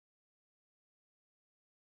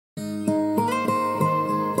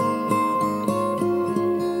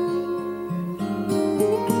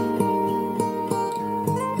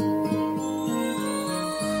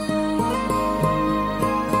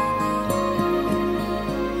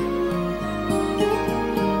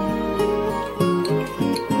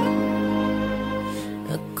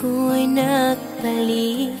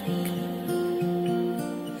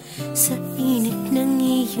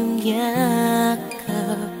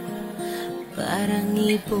Parang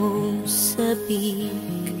ibong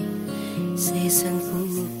sabik sa isang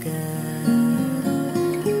pugad.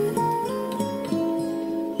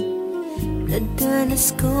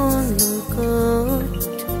 Nadanas kong lungkot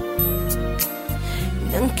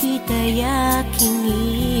nang kita'y aking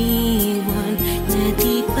iwan, na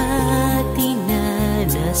di pa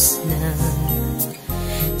dinanas ng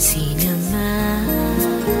sinama.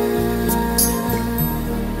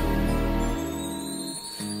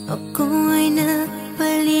 Ako ay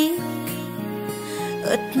nagbalik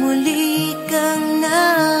at muli kang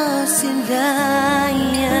nasilayan.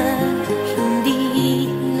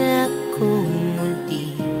 Hindi na ako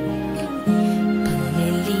muli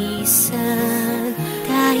panglilisan,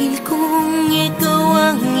 dahil kung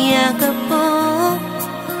ikaw ang yakap mo,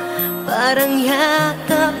 parang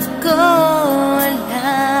yakap ko ang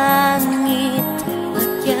langit,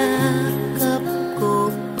 at yakap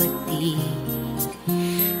ko pati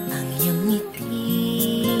ang iyong ngiti.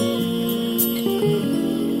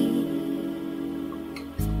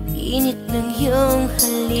 Init ng iyong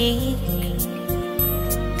halik,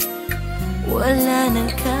 wala nang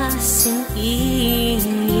kasing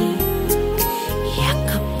init.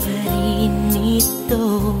 Yakap pa rin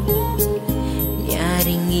ito,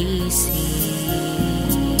 nyaring isip.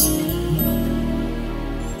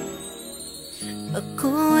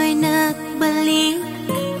 Ako ay nagbalik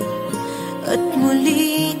at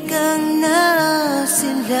muli kang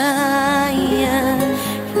nasilayan.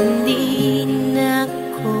 Hindi na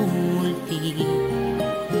ako muli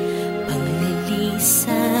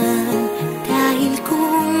panglilisan, dahil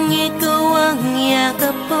kung ikaw ang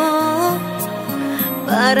yakap mo,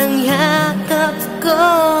 parang yakap ko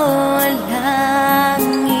ang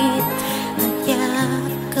langit, at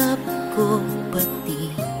yakap ko pati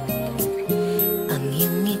ang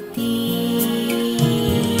iyong ngiti.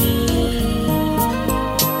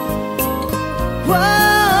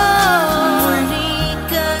 Muli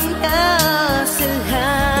kang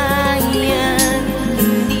nasilayan.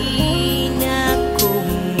 Hindi na ako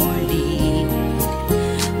muli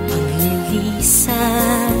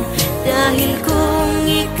panglilisan, dahil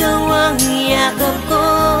kung ikaw ang yakap ko,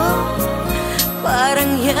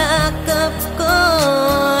 parang yakap ko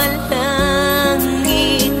ang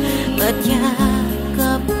langit, at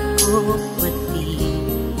yakap ko pati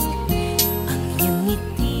ang iyong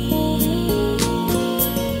ngiti.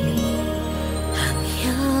 Ang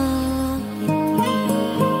iyong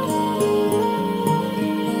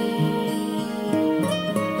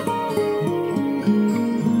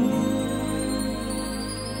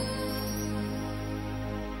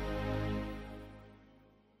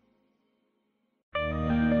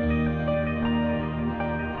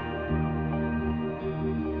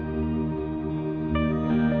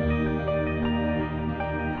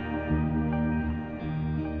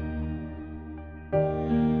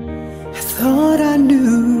I thought I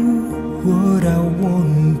knew what I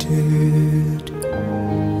wanted,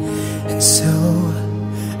 and so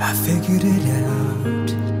I figured it out.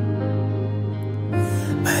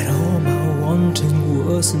 But all my wanting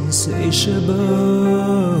was insatiable.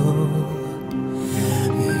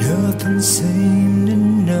 Nothing seemed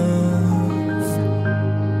enough.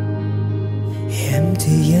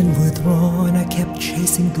 Empty and withdrawn, I kept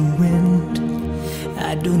chasing the wind.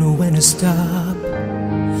 I don't know when to stop,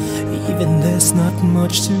 even there's not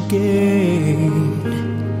much to gain.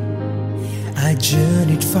 I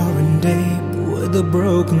journeyed far and deep with a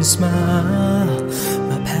broken smile.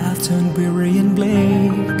 My path turned weary and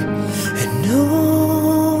bleak, and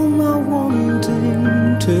all my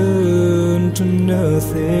wanting turned to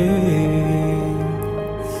nothing.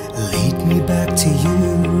 Lead me back to you,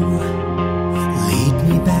 lead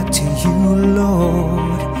me back to you,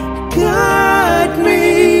 Lord. Guide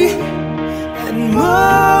me and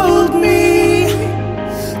mold me,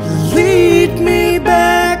 lead me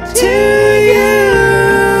back to you,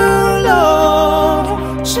 Lord.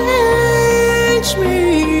 Change me,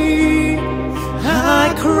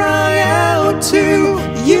 I cry out to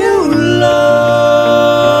you,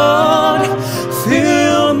 Lord.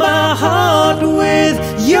 Fill my heart with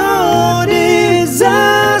your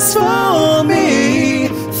desires for me,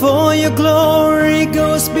 for your glory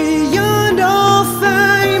goes beyond all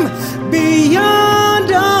fame,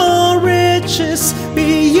 beyond all riches,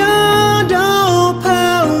 beyond all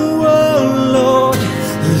power, Lord.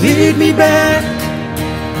 Lead me back,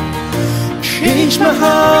 change my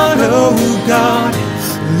heart, oh God.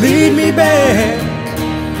 Lead me back,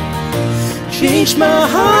 change my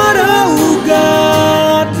heart, oh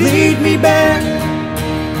God. Lead me back,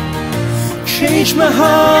 change my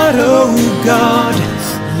heart, oh God.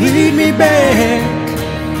 Lead me back,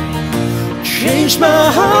 change my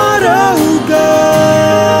heart, oh God.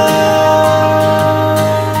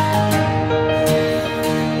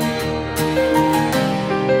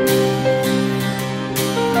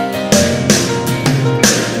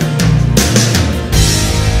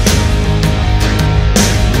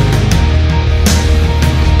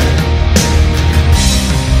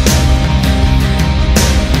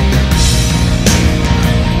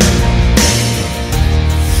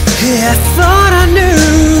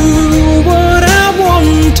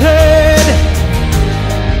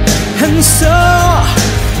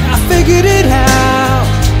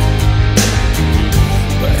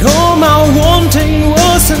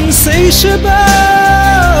 insatiable.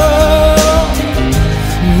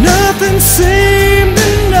 Nothing seemed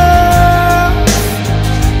enough.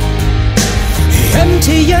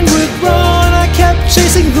 Empty and withdrawn, I kept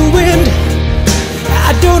chasing the wind.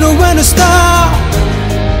 I don't know when to stop.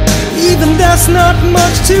 Even there's not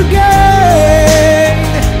much to gain.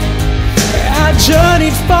 I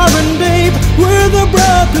journeyed far and deep with a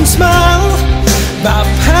broken smile. My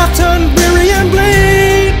path turned weary and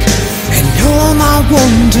bleak, and all my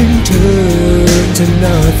wanting turned to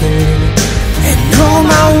nothing. And all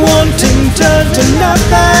my wanting turned to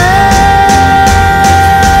nothing.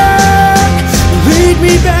 Lead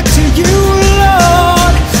me back to you,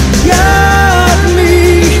 Lord. Guide me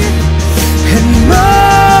and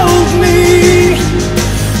mold me.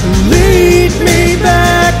 Lead me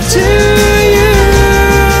back to you,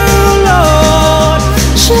 Lord.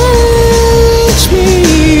 Change me.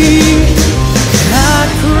 I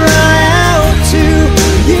cry out to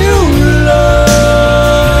you, Lord.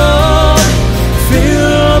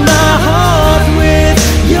 Fill my heart with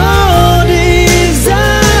your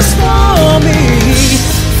desires for me.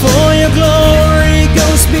 For your glory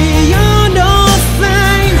goes beyond all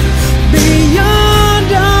fame, beyond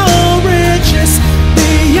all riches,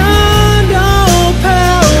 beyond all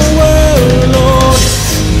power, Lord.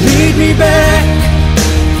 Lead me back,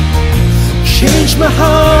 change my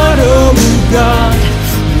heart, oh God.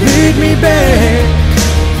 Lead me back,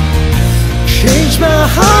 change my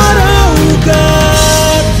heart, oh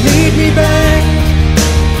God. Lead me back,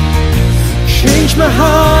 change my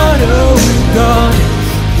heart, oh God.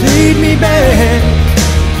 Lead me back,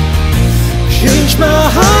 change my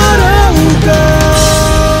heart, oh God.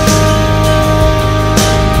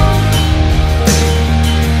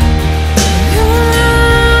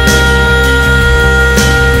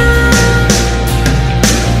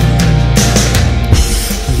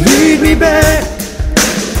 Lead me back,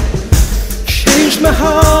 change my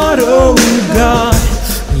heart, oh God.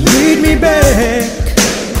 Lead me back,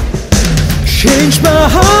 change my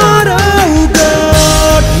heart, oh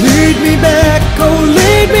God. Lead me back, oh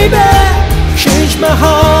lead me back, change my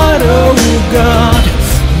heart, oh God.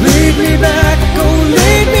 Lead me back, oh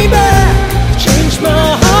lead me back, change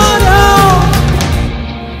my heart, oh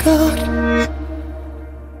God.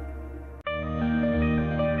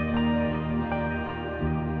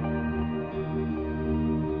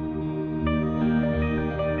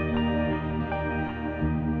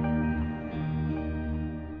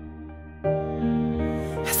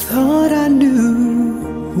 I thought I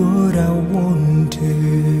knew what I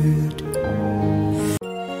wanted.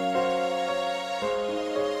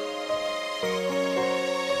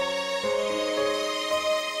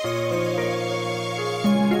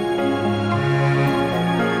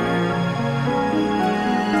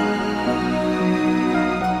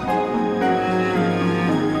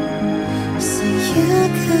 Sa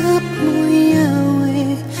yakap mo,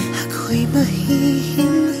 Yahweh, ako'y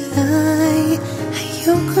mahihimlay.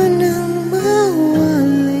 Ayoko nang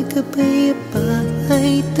mawalay,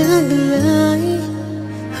 kapayapa'y taglay.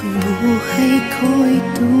 Ang buhay ko'y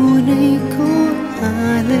tunay ko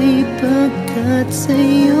alay, pagkat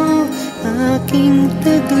sa'yo aking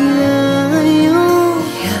taglay. Oh,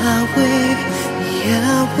 Yahweh,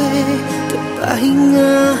 Yahweh,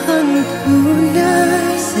 kapahingahan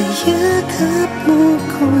tunay. Sa yakap mo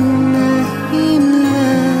ko'y nahimlay.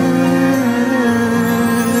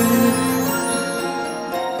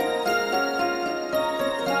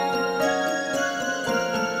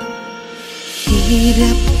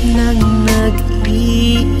 Hirap ng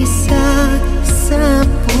nag-iisa sa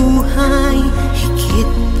buhay,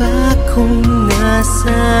 higit pa kung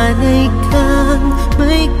nasanay kang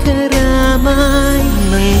may karamay.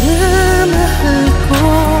 Mga mahal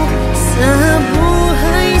ko sa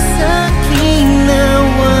buhay sa'king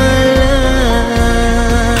nawalan.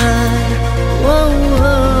 Wow,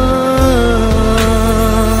 wow.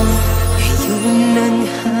 Ngayon ang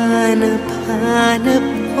hanap-hanap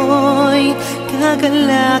ko'y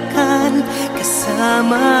kagalakan,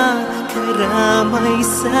 kasama karamay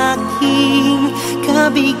sa'king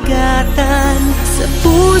kabigatan. Sa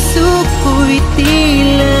puso ko'y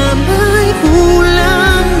tila may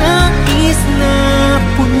kulang, nais na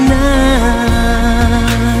punan.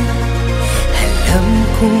 Alam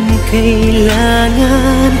kong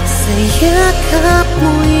kailangan sa yakap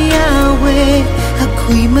mo, Yahweh,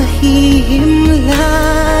 ako'y mahihimlay.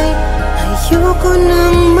 Ayoko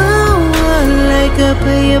nang mawalay,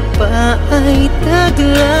 kapayapa'y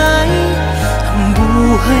taglay. Ang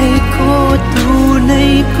buhay ko,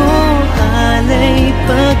 tunay ko alay,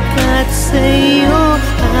 pagkat sa'yo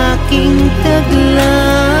aking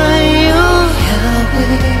taglay. Oh,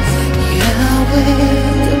 Yahweh,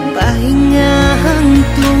 Yahweh,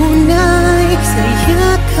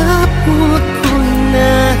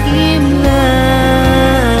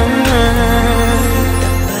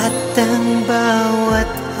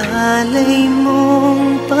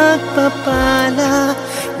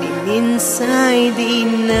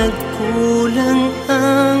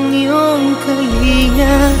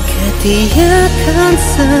 Tiyakan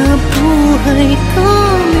sa buhay ko,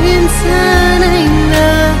 minsan ay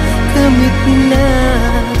nakamit na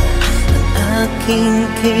ang aking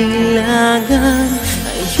kailangan.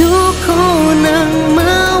 Ayoko nang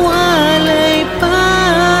mawalay pa,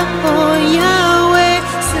 o Yahweh,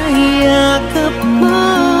 sa yakap mo.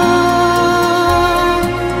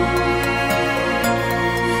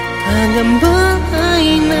 Pangamba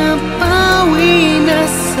ay napawi na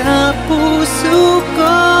sa puso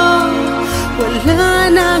ko.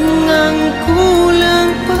 Wala nang ang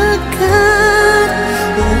kulang pagkat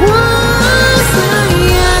sa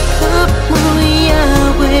yakap mo,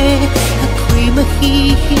 Yahweh, ako'y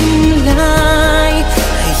mahihimlay.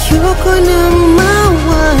 Ayoko nang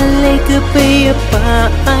mawalay,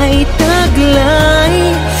 kapayapa'y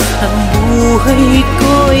taglay. Ang buhay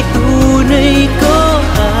ko'y tunay ko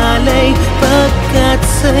alay, pagkat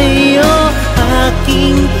sa'yo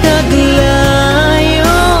aking taglay.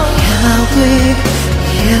 Oh Yahweh,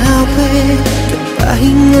 Yahweh,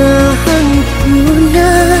 kapahingahang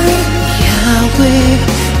tunay. Yahweh,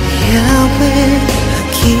 Yahweh,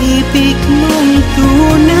 pag-ibig mong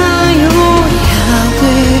tunay. Oh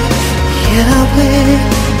Yahweh, Yahweh,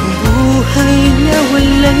 buhay na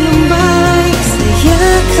walang lumbay. Sa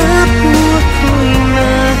yakap mo ako'y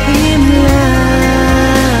mahimlay.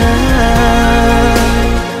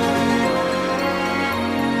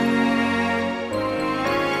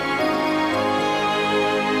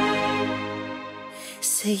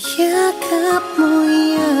 Sa yakap mo,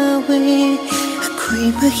 Yahweh,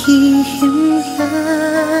 ako'y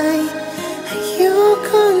mahihimlay.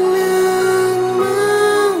 Ayoko nang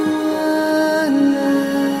mawalay.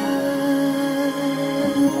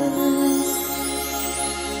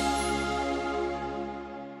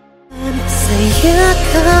 Sa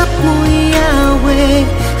yakap mo, Yahweh,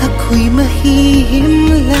 ako'y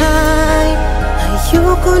mahihimlay.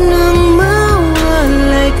 Ayoko nang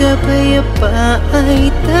mawalay,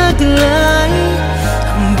 kapayapa'y taglay.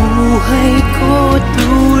 Ang buhay ko,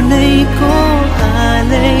 tunay ko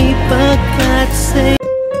alay, pagkat sa'yo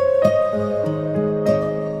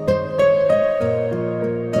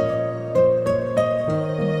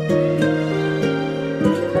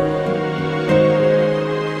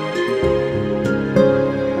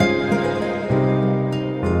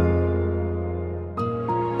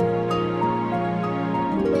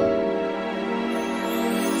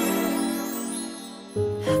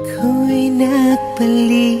ako'y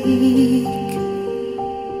nagbalik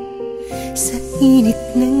sa init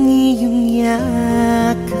ng iyong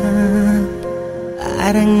yakap.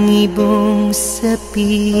 Parang ibong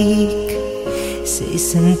sapik sa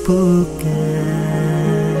isang pugat.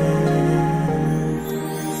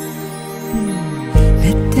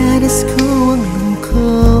 Nadanas ko ang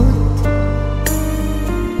lungkot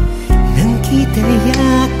nang kita'y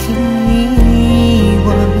aking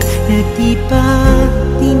iwan, na di pa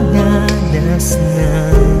dinanas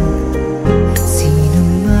ng sino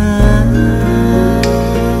man.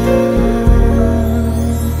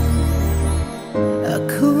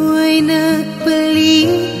 Ako'y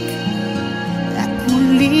nagbalik at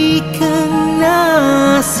muli kang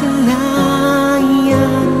nasanayan.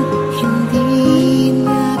 Hindi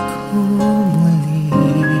na ako muli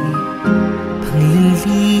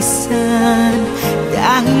panglilisan,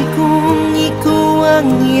 dahil kung ikaw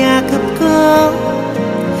ang yakap ko,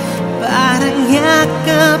 parang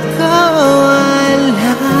yakap ko ang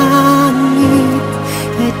langit,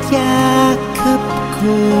 at yakap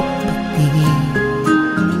ko pati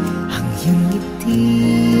ang iyong ngiti.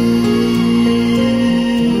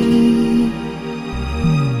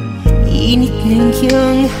 Init ng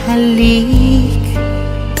iyong halik,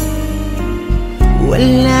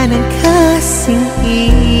 wala nang kasing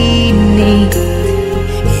init.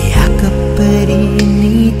 Yakap pa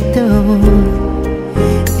rin ito,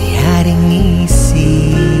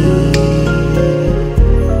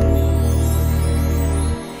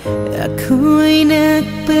 ako'y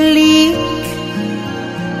nagbalik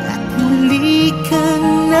at muli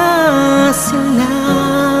kang nasanayan.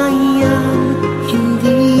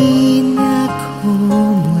 Hindi na ako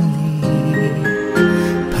muli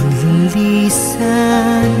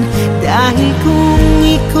panglilisan, dahil kung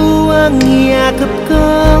ikaw ang yakap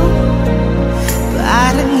ko,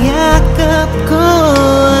 parang yakap ko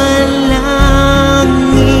ang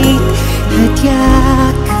langit, at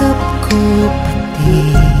yakap ko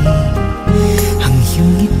pati ang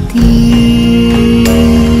iyong ngiti.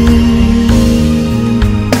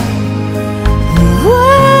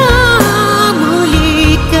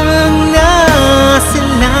 Muli kang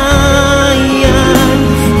nasanayan.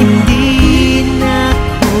 Hindi na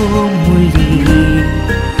ako muli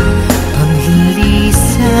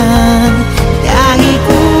panglilisan,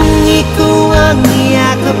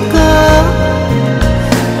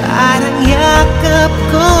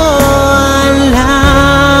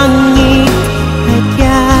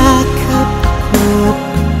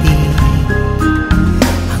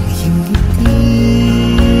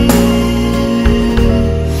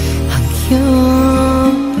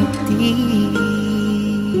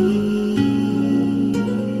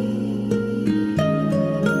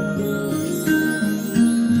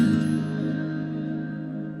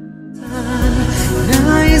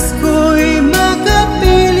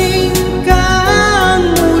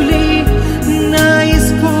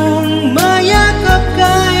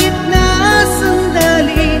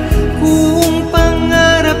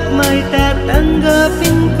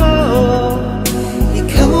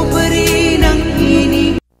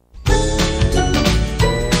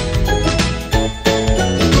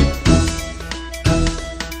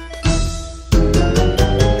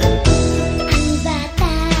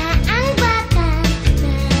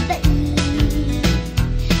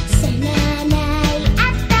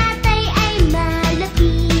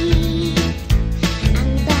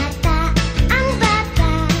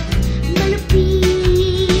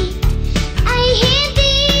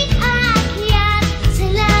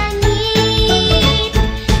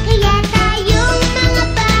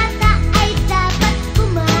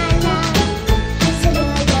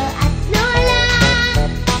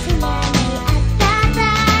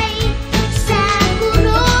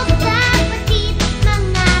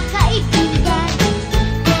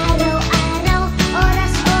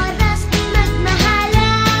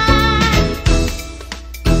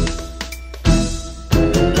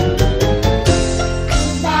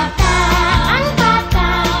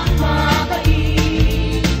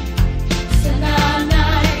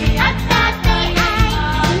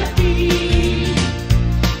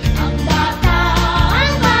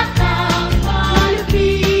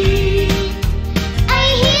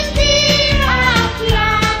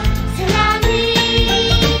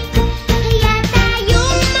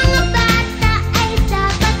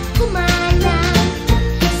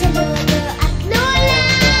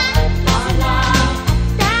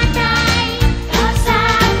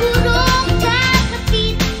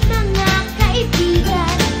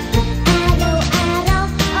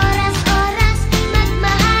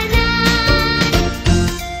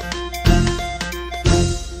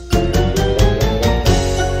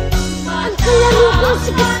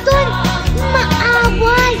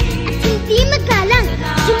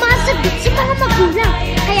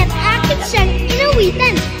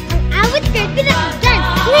 kapitan. Ang awit ko'y pinakinggan.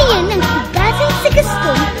 Ngayon ang tugasan sa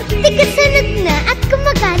gaston, tigasanad na at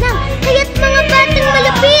kumaganang. Kaya't mga batang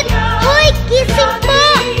malapit, hoy, kising po!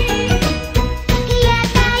 Kaya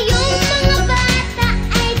tayong mga bata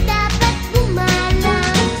ay dapat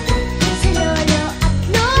bumalang sa lolo at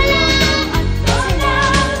lola, sa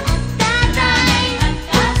nanay at tatay,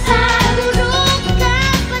 sa guro,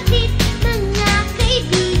 kapatid, mga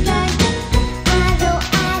kaibigan.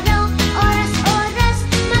 Araw-araw, oras-oras,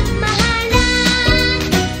 magmahalan.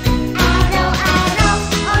 Araw-araw,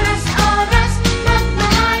 oras-oras,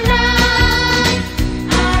 magmahalan.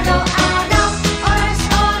 Araw-araw,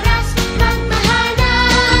 oras-oras, magmahalan.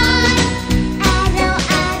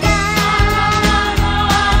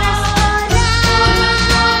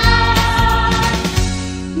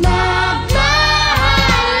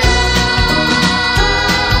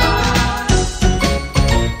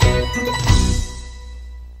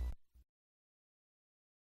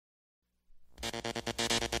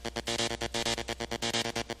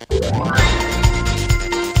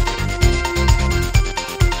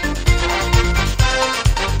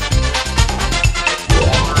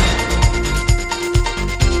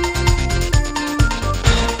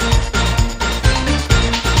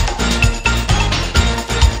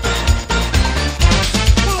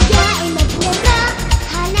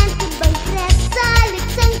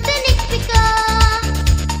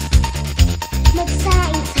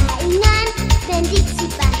 Magsaing-saingan, then di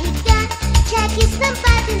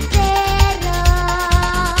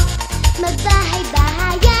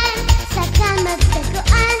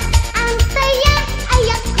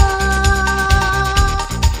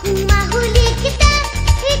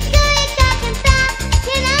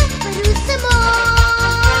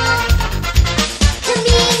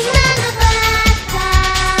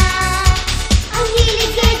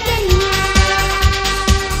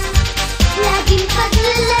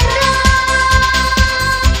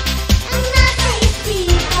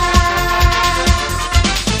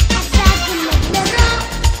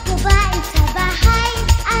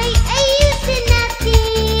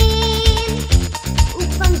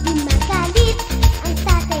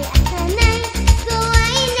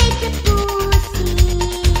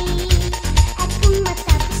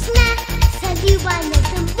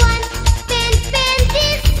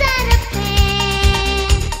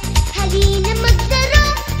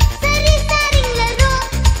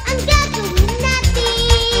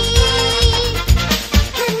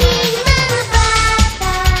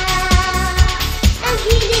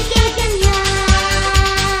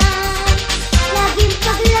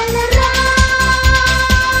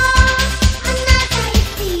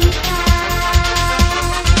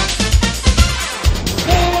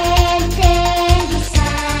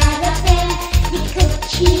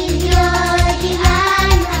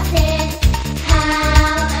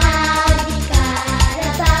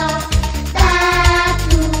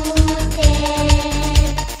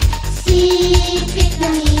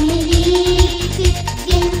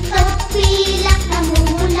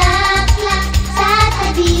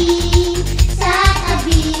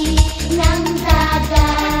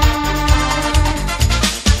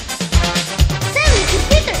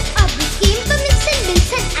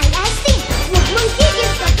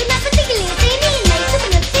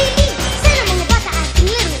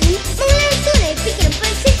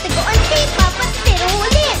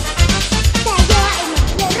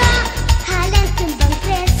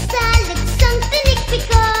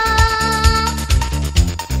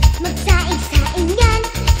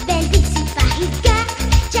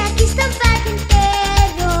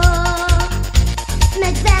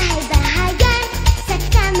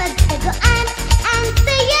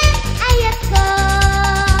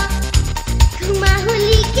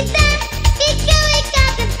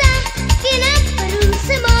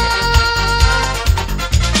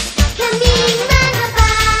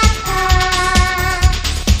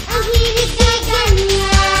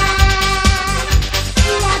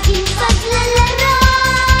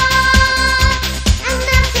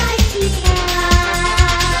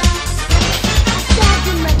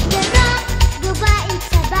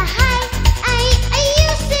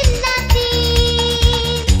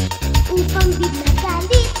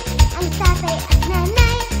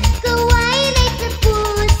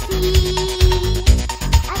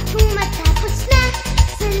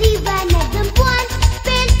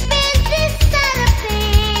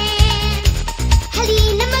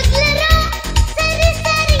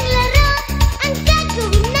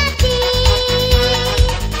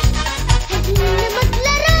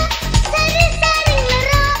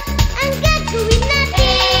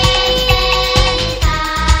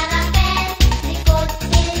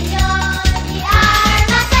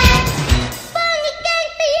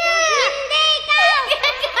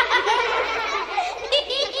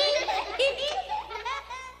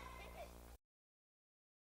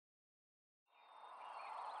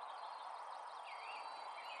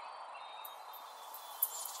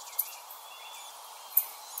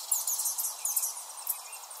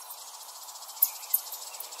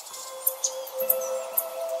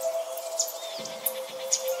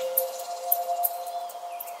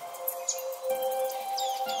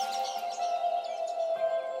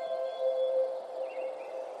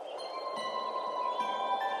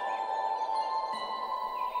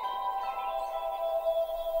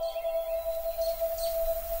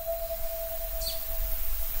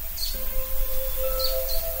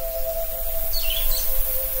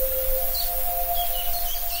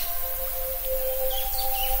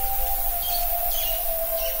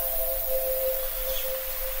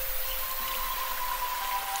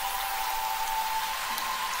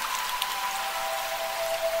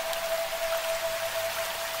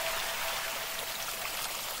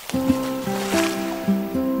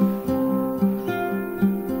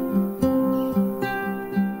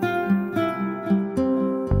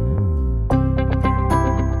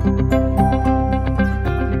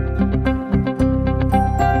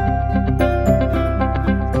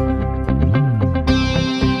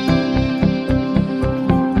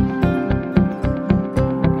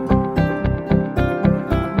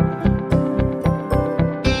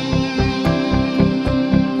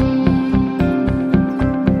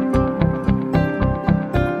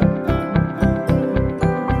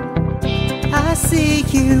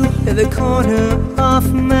the corner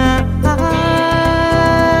of my eye.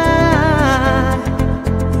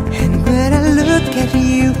 And when I look at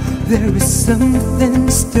you, there is something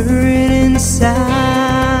stirring inside.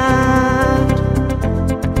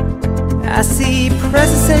 I see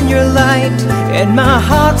presence in your light, and my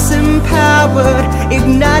heart's empowered,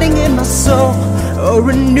 igniting in my soul a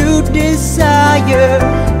renewed desire.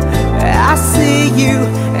 I see you,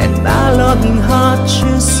 and my longing heart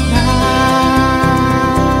just smiles.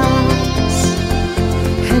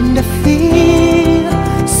 And I feel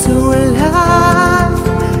so alive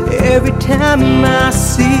every time I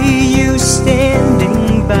see you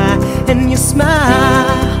standing by. And your smile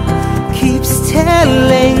keeps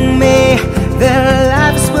telling me that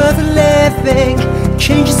life's worth living,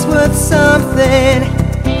 change is worth something.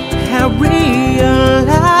 I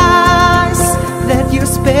realize that you're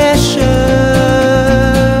special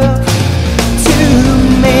to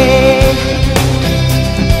me.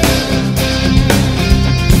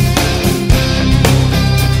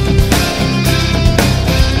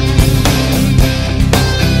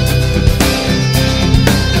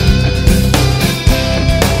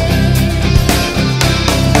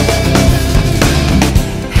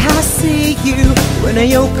 I see you when I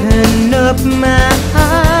open up my eyes,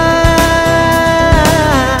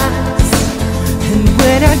 and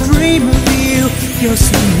when I dream of you, your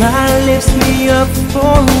smile lifts me up for a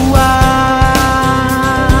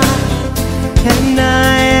while. And I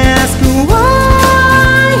ask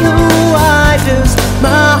why, oh why does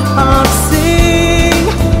my heart sing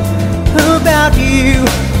about you?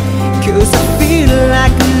 'Cause I feel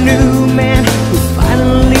like a new man who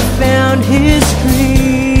finally found his dream.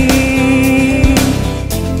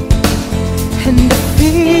 And I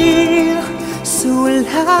feel so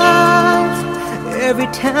alive every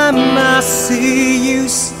time I see you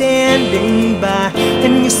standing by.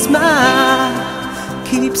 And your smile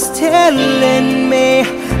keeps telling me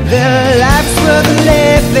that life's worth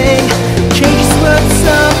living, change is worth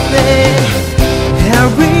something. I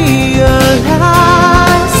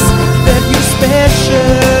realize that you're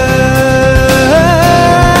special.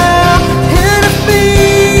 And I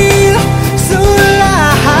feel so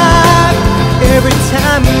alive every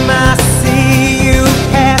time I see you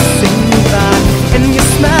passing by. And your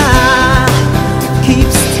smile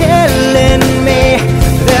keeps telling me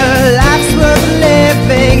that life's worth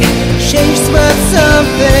living, change is worth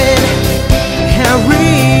something. I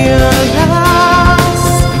realize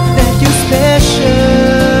that you're special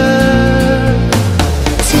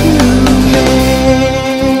to me,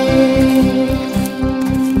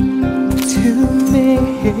 to me,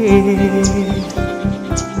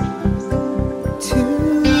 to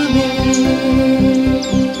me.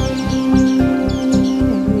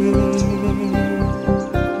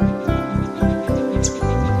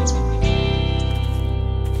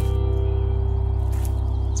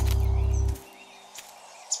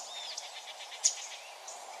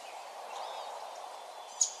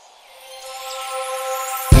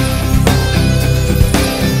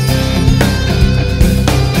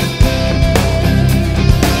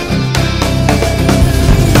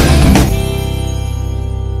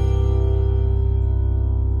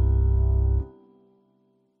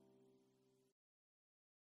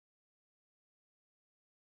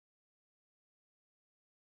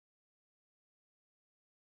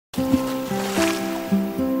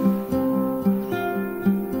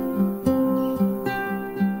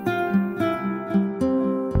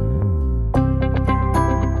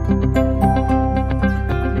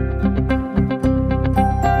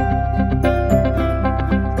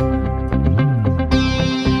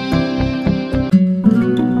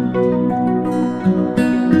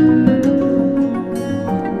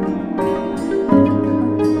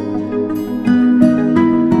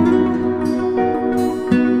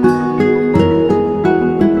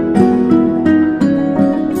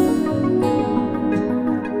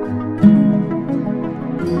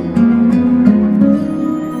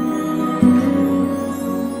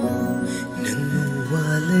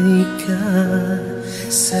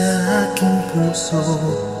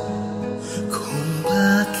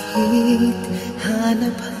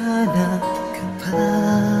 hanap-hanap ka pa.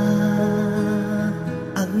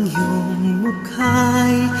 Ang iyong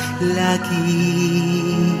mukha'y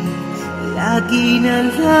lagi na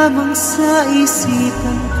lamang sa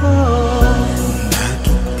isipan ko.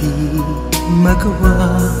 Bakit di magawa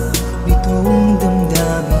nitong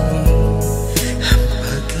damdamin ang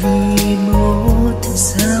paglimot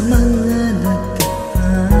sa mga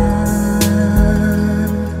nagdaan?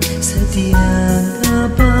 Sadyang na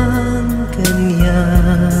bang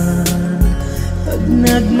ganyan? Pag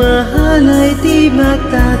nagmahal ay di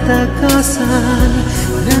matatakasan.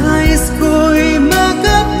 Nais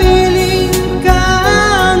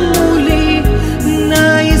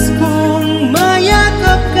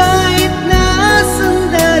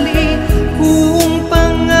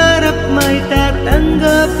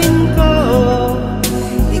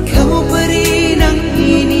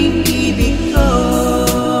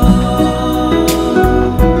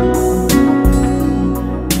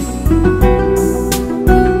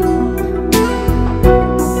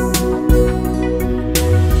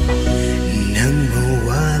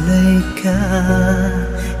ka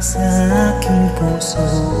sa aking puso,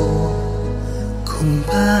 kung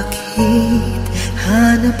bakit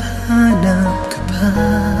hanap-hanap ka pa.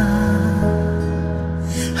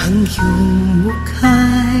 Ang iyong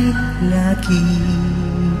mukha'y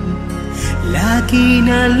lagi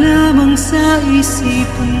na lamang sa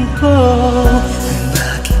isipan ko.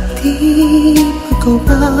 Bakit di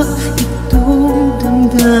magawa itong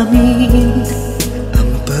damdamin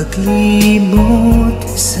ang paglimot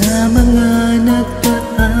sa